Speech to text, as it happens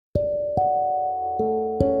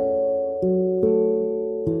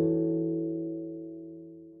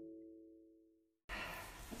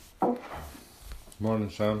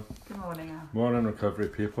Morning, Sam. Good morning, Al. Morning, recovery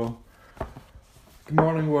people. Good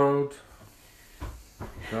morning, world.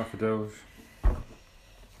 Daffodils.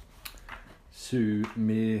 So,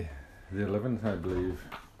 May the 11th, I believe.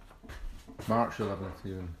 March 11th,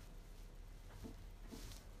 even.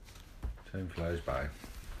 Time flies by.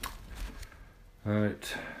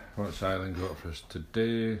 Right, what's Eileen got for us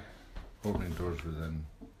today? Opening doors within.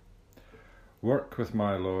 Work with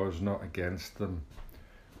my laws, not against them.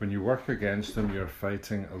 When you work against them, you're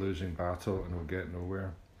fighting a losing battle and will get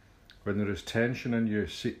nowhere. When there is tension in you,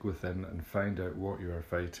 seek within and find out what you are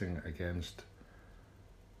fighting against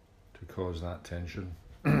to cause that tension.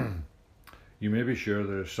 You may be sure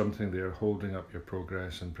there is something there holding up your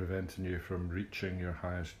progress and preventing you from reaching your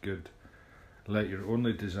highest good. Let your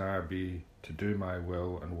only desire be to do my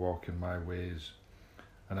will and walk in my ways,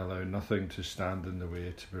 and allow nothing to stand in the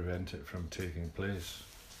way to prevent it from taking place.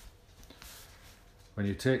 When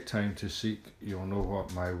you take time to seek, you'll know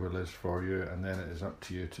what my will is for you, and then it is up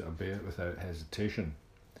to you to obey it without hesitation.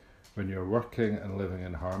 When you're working and living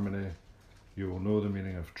in harmony, you will know the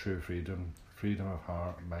meaning of true freedom, freedom of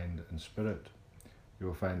heart, mind and spirit. You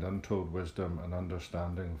will find untold wisdom and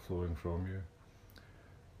understanding flowing from you.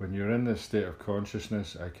 When you're in this state of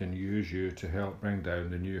consciousness, I can use you to help bring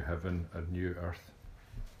down the new heaven and new earth.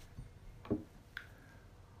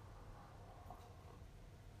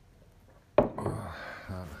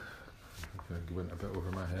 Went a bit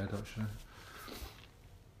over my head, actually.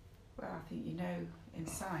 Well, I think you know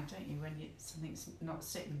inside, don't you, when something's not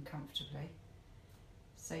sitting comfortably.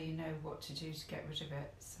 So you know what to do to get rid of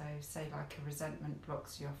it. So say like a resentment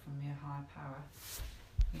blocks you off from your higher power.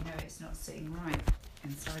 You know it's not sitting right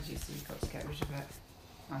inside you, so you've got to get rid of it,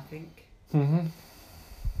 I think. Mm-hmm.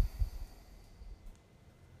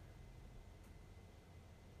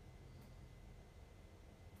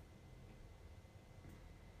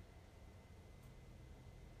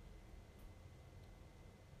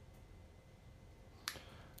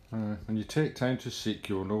 When you take time to seek,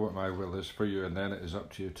 you will know what my will is for you, and then it is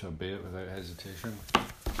up to you to obey it without hesitation.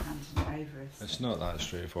 Handing it over. It's not that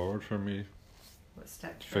straightforward for me. What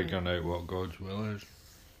step 3? Figuring out what God's will is.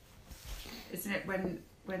 Isn't it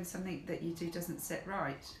when something that you do doesn't sit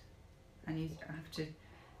right, and you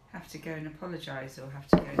have to go and apologise or have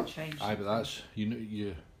to go and change? Aye, but that's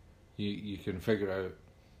you can figure out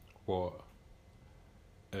what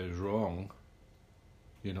is wrong.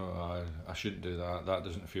 You know, I shouldn't do that. That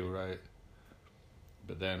doesn't feel right.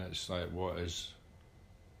 But then it's like, what's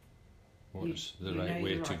the right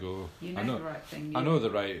way to go? You know the right thing. I know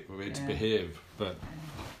the right way to behave, but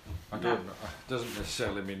I don't. It doesn't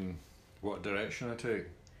necessarily mean what direction I take.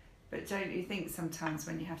 But don't you think sometimes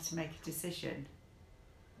when you have to make a decision,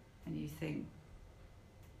 and you think,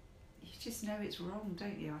 you just know it's wrong,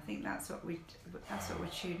 don't you? I think that's what we're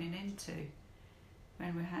tuning into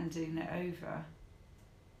when we're handing it over.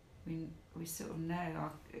 We sort of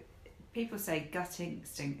know. People say gut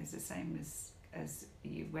instinct is the same as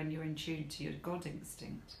you when you're in tune to your God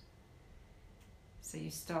instinct. So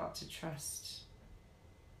you start to trust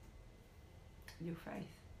your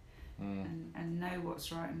faith and know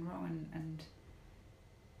what's right and wrong. And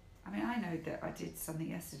I mean, I know that I did something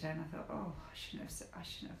yesterday and I thought, oh, I shouldn't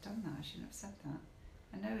have done that. I shouldn't have said that.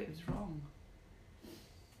 I know it was wrong.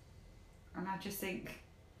 And I just think,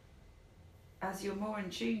 as you're more in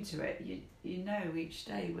tune to it, you know each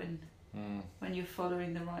day when you're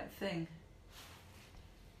following the right thing.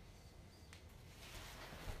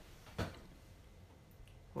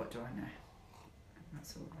 What do I know?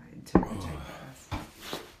 That's all I interpret it as.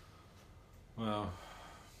 Well,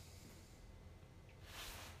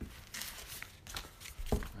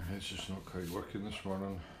 my head's just not quite working this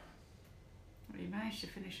morning. Well, you managed to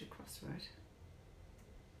finish a crossword.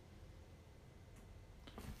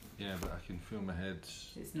 Yeah, but I can feel my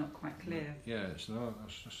head's... It's not quite clear. Yeah, it's not.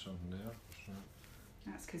 That's just something there.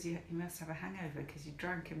 That's because you must have a hangover because you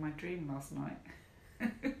drank in my dream last night.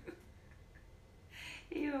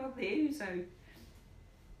 You're on the ouzo.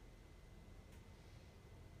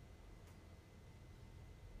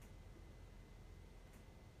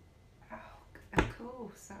 Oh, of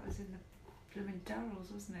course. That was in the blooming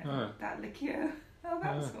Durrells, wasn't it? Yeah. That liqueur. Oh,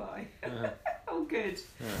 that's why. Yeah. Oh, good.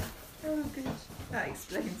 Yeah. Oh, good. That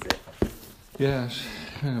explains it. Yeah, it's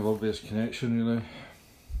kind of obvious connection, really.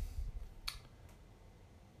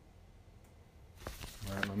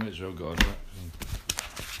 Right, I might as well go on it.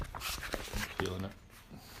 I'm feeling it.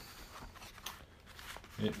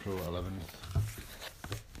 April 11th.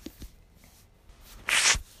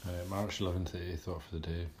 March 11th, the thought for the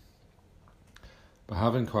day. By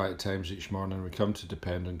having quiet times each morning, we come to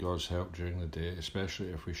depend on God's help during the day, especially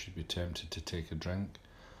if we should be tempted to take a drink.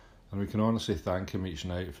 And we can honestly thank Him each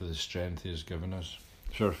night for the strength He has given us.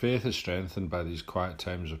 So our faith is strengthened by these quiet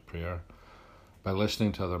times of prayer, by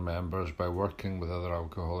listening to other members, by working with other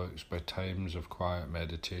alcoholics, by times of quiet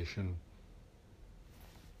meditation.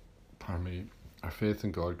 Pardon me, our faith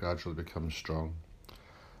in God gradually becomes strong.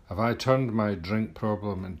 Have I turned my drink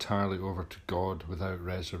problem entirely over to God without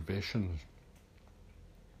reservations?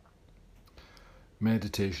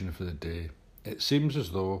 Meditation for the day. It seems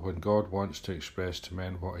as though when God wants to express to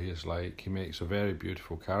men what He is like, He makes a very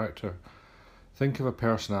beautiful character. Think of a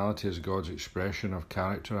personality as God's expression of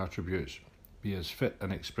character attributes. Be as fit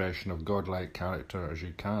an expression of godlike character as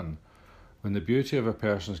you can. When the beauty of a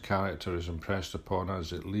person's character is impressed upon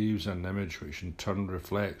us, it leaves an image which in turn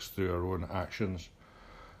reflects through our own actions.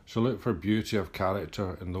 So look for beauty of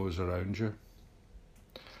character in those around you.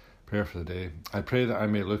 Prayer for the day. I pray that I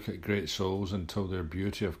may look at great souls until their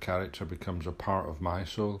beauty of character becomes a part of my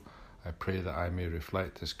soul. I pray that I may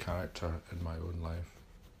reflect this character in my own life.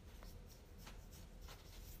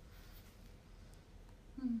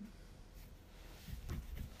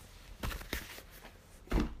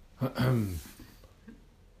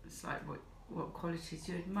 It's like what qualities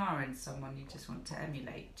you admire in someone you just want to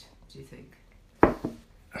emulate, do you think?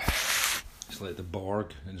 It's like the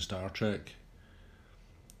Borg in Star Trek.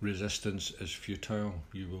 Resistance is futile.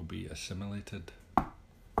 You will be assimilated.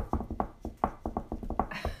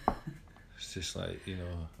 It's just like,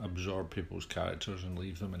 absorb people's characters and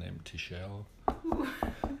leave them an empty shell.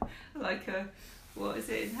 Like what is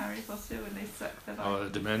it in Harry Potter when they suck the life? Oh,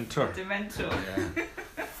 the Dementor. The Dementor. Yeah.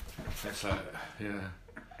 It's like, yeah.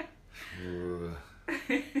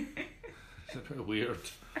 It's a bit weird.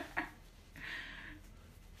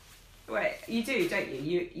 Well, you do, don't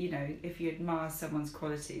you? You know, if you admire someone's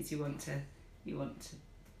qualities, you want to, be like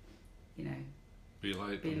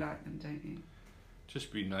them, don't you?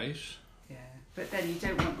 Just be nice. Yeah, but then you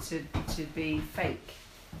don't want to be fake.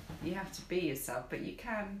 You have to be yourself, but you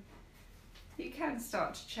can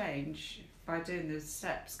start to change by doing those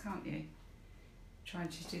steps, can't you? Trying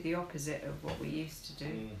to do the opposite of what we used to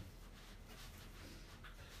do.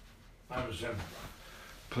 I was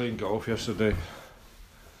playing golf yesterday,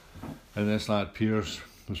 and this lad Piers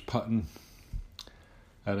was putting,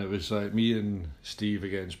 and it was like me and Steve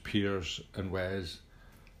against Piers and Wes,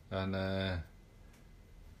 and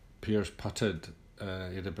Piers putted.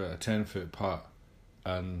 He had about a 10-foot putt,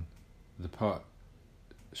 and the putt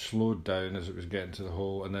slowed down as it was getting to the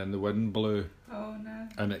hole, and then the wind blew. Oh no.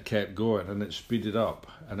 And it kept going, and it speeded up,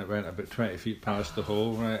 and it went about 20 feet past the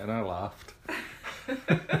hole, right, and I laughed.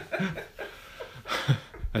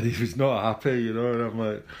 And he was not happy, and I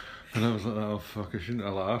was like, oh fuck, I shouldn't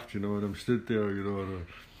have laughed, and I'm stood there, and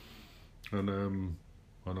I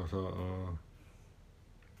thought,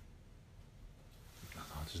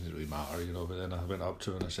 it doesn't really matter, but then I went up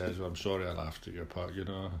to him and I said, well, I'm sorry I laughed at your putt,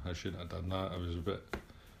 I shouldn't have done that,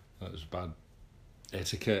 that was bad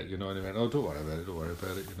etiquette, and he went, oh, don't worry about it,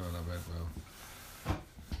 and I went, well,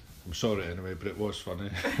 I'm sorry anyway, but it was funny.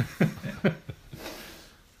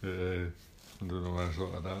 I don't know why I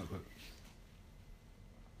thought of that, but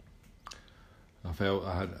I felt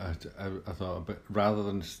I thought a bit, rather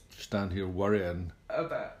than stand here worrying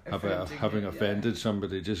about having offended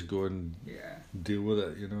somebody, just go and yeah. deal with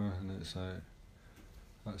it, and it's like,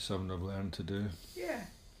 that's something I've learned to do. Yeah.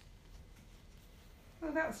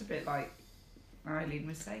 Well, that's a bit like Eileen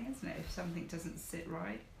was saying, isn't it? If something doesn't sit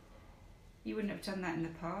right, you wouldn't have done that in the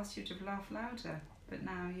past, you'd have laughed louder, but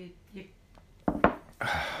now you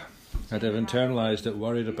I'd have internalised it,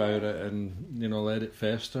 worried about it, and let it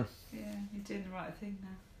fester. Yeah, you're doing the right thing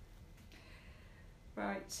now.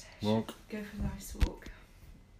 Right. Walk. Go for a nice walk.